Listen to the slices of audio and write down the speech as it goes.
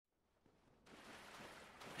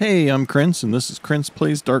Hey, I'm Krentz, and this is Krentz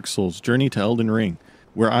Plays Dark Souls, Journey to Elden Ring,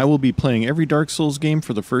 where I will be playing every Dark Souls game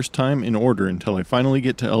for the first time in order until I finally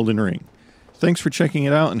get to Elden Ring. Thanks for checking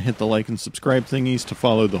it out, and hit the like and subscribe thingies to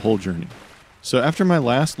follow the whole journey. So after my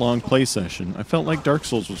last long play session, I felt like Dark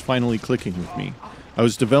Souls was finally clicking with me. I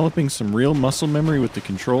was developing some real muscle memory with the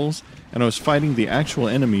controls, and I was fighting the actual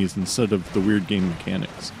enemies instead of the weird game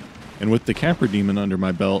mechanics. And with the Capra Demon under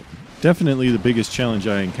my belt, definitely the biggest challenge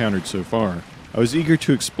I encountered so far, I was eager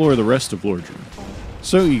to explore the rest of Lordran.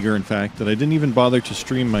 So eager, in fact, that I didn't even bother to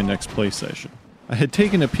stream my next play session. I had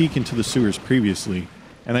taken a peek into the sewers previously,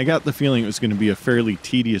 and I got the feeling it was going to be a fairly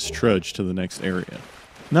tedious trudge to the next area.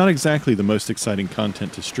 Not exactly the most exciting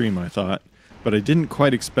content to stream, I thought, but I didn't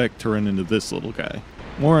quite expect to run into this little guy.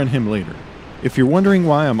 More on him later. If you're wondering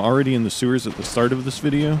why I'm already in the sewers at the start of this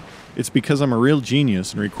video, it's because I'm a real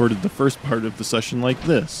genius and recorded the first part of the session like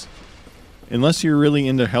this. Unless you're really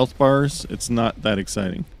into health bars, it's not that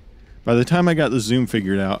exciting. By the time I got the zoom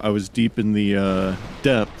figured out, I was deep in the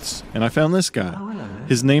depths, and I found this guy.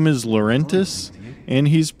 His name is Laurentis, and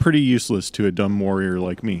he's pretty useless to a dumb warrior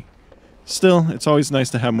like me. Still, it's always nice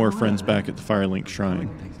to have more friends back at the Firelink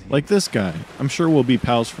Shrine. Like this guy, I'm sure we'll be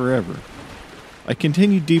pals forever. I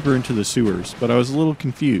continued deeper into the sewers, but I was a little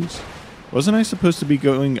confused. Wasn't I supposed to be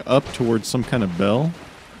going up towards some kind of bell?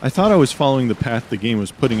 I thought I was following the path the game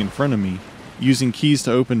was putting in front of me, using keys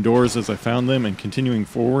to open doors as I found them and continuing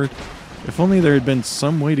forward. If only there had been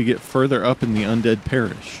some way to get further up in the undead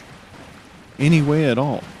parish. Any way at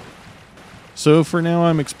all. So for now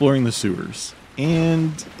I'm exploring the sewers,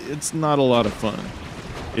 and it's not a lot of fun.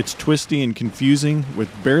 It's twisty and confusing,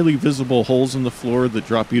 with barely visible holes in the floor that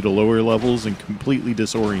drop you to lower levels and completely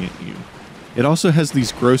disorient you. It also has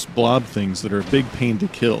these gross blob things that are a big pain to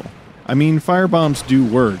kill. I mean, firebombs do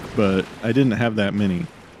work, but I didn't have that many.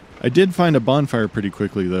 I did find a bonfire pretty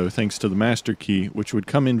quickly though, thanks to the master key, which would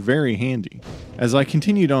come in very handy. As I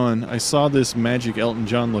continued on, I saw this magic Elton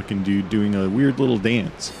John looking dude doing a weird little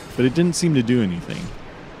dance, but it didn't seem to do anything.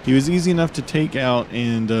 He was easy enough to take out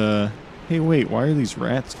and, hey wait, why are these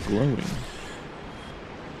rats glowing?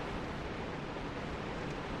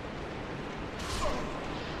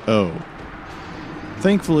 Oh.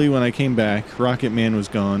 Thankfully, when I came back, Rocket Man was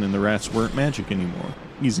gone and the rats weren't magic anymore.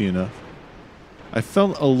 Easy enough. I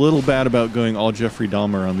felt a little bad about going all Jeffrey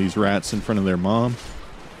Dahmer on these rats in front of their mom.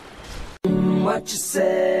 What you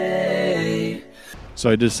say? So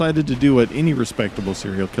I decided to do what any respectable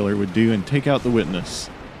serial killer would do and take out the witness.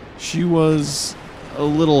 She was a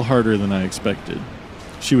little harder than I expected.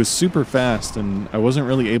 She was super fast and I wasn't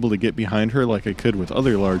really able to get behind her like I could with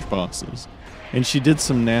other large bosses. And she did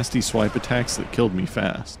some nasty swipe attacks that killed me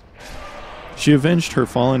fast. She avenged her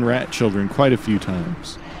fallen rat children quite a few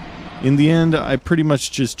times. In the end, I pretty much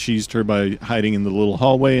just cheesed her by hiding in the little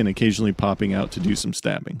hallway and occasionally popping out to do some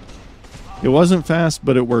stabbing. It wasn't fast,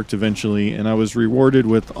 but it worked eventually, and I was rewarded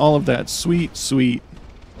with all of that sweet,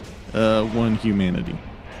 one humanity.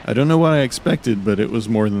 I don't know what I expected, but it was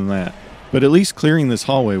more than that. But at least clearing this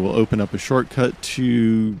hallway will open up a shortcut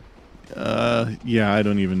to... yeah, I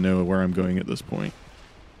don't even know where I'm going at this point.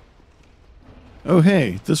 Oh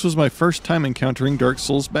hey, this was my first time encountering Dark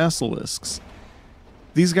Souls basilisks.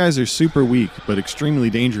 These guys are super weak, but extremely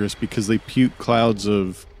dangerous because they puke clouds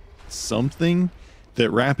of something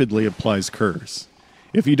that rapidly applies curse.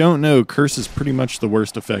 If you don't know, curse is pretty much the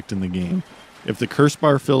worst effect in the game. If the curse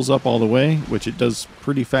bar fills up all the way, which it does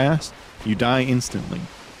pretty fast, you die instantly.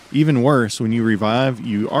 Even worse, when you revive,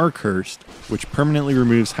 you are cursed, which permanently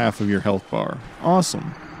removes half of your health bar.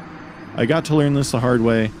 Awesome. I got to learn this the hard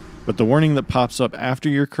way, but the warning that pops up after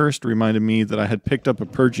you're cursed reminded me that I had picked up a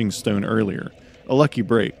purging stone earlier. A lucky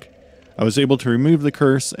break. I was able to remove the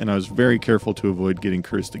curse, and I was very careful to avoid getting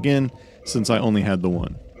cursed again, since I only had the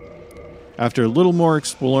one. After a little more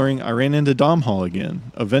exploring, I ran into Domhall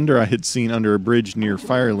again, a vendor I had seen under a bridge near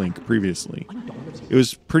Firelink previously. It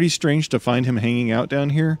was pretty strange to find him hanging out down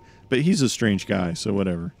here, but he's a strange guy, so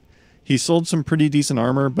whatever. He sold some pretty decent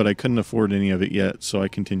armor, but I couldn't afford any of it yet, so I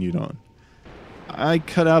continued on. I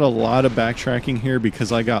cut out a lot of backtracking here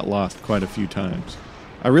because I got lost quite a few times.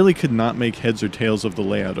 I really could not make heads or tails of the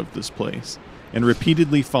layout of this place, and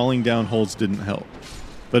repeatedly falling down holes didn't help.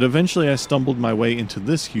 But eventually I stumbled my way into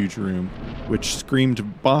this huge room, which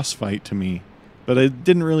screamed boss fight to me, but I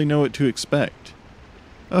didn't really know what to expect.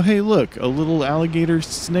 Oh hey look, a little alligator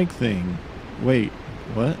snake thing. Wait,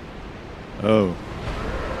 what? Oh.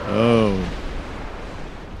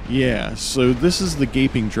 Yeah, so this is the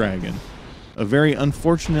Gaping Dragon. A very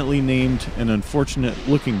unfortunately named and unfortunate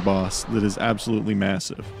looking boss that is absolutely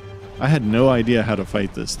massive. I had no idea how to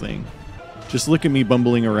fight this thing. Just look at me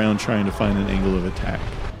bumbling around trying to find an angle of attack.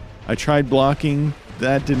 I tried blocking,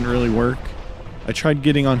 that didn't really work. I tried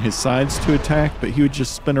getting on his sides to attack, but he would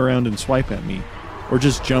just spin around and swipe at me, or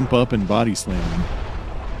just jump up and body slam me.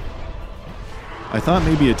 I thought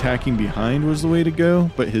maybe attacking behind was the way to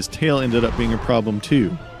go, but his tail ended up being a problem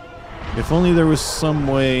too. If only there was some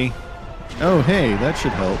way... Oh hey, that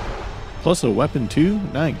should help. Plus a weapon too?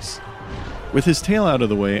 Nice. With his tail out of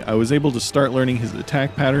the way, I was able to start learning his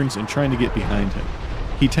attack patterns and trying to get behind him.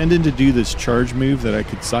 He tended to do this charge move that I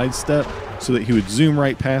could sidestep, so that he would zoom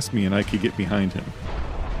right past me and I could get behind him.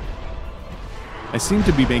 I seemed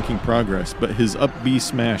to be making progress, but his up B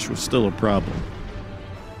smash was still a problem.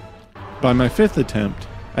 By my 5th attempt,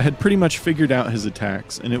 I had pretty much figured out his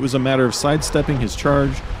attacks, and it was a matter of sidestepping his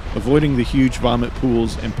charge, avoiding the huge vomit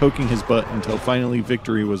pools, and poking his butt until finally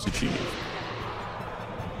victory was achieved.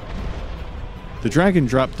 The dragon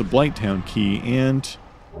dropped the Blighttown key and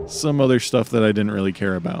some other stuff that I didn't really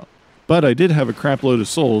care about. But I did have a crap load of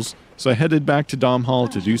souls, so I headed back to Dom Hall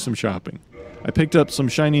to do some shopping. I picked up some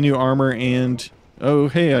shiny new armor and... oh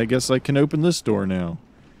hey, I guess I can open this door now.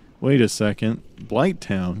 Wait a second,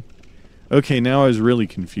 Blighttown? Okay, now I was really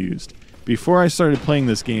confused. Before I started playing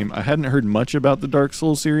this game, I hadn't heard much about the Dark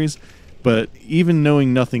Souls series, but even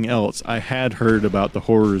knowing nothing else, I had heard about the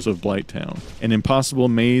horrors of Blighttown. An impossible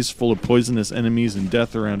maze full of poisonous enemies and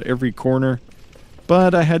death around every corner,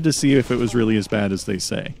 but I had to see if it was really as bad as they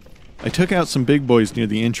say. I took out some big boys near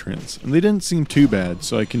the entrance, and they didn't seem too bad,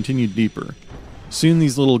 so I continued deeper. Soon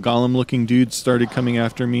these little golem-looking dudes started coming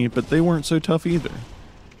after me, but they weren't so tough either.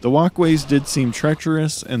 The walkways did seem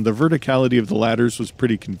treacherous, and the verticality of the ladders was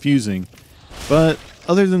pretty confusing, but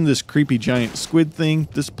other than this creepy giant squid thing,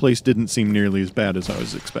 this place didn't seem nearly as bad as I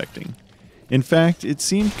was expecting. In fact, it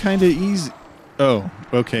seemed kinda easy. Oh,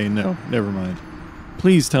 okay, no, never mind.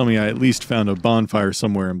 Please tell me I at least found a bonfire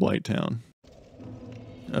somewhere in Blighttown.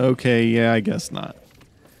 Okay, yeah, I guess not.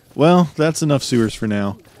 Well, that's enough sewers for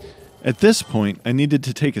now. At this point, I needed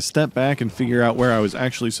to take a step back and figure out where I was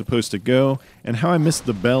actually supposed to go, and how I missed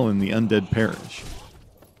the bell in the Undead Parish.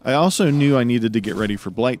 I also knew I needed to get ready for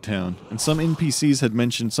Blighttown, and some NPCs had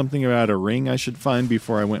mentioned something about a ring I should find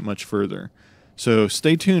before I went much further. So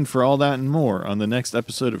stay tuned for all that and more on the next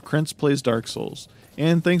episode of Krentz Plays Dark Souls,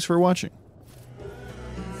 and thanks for watching.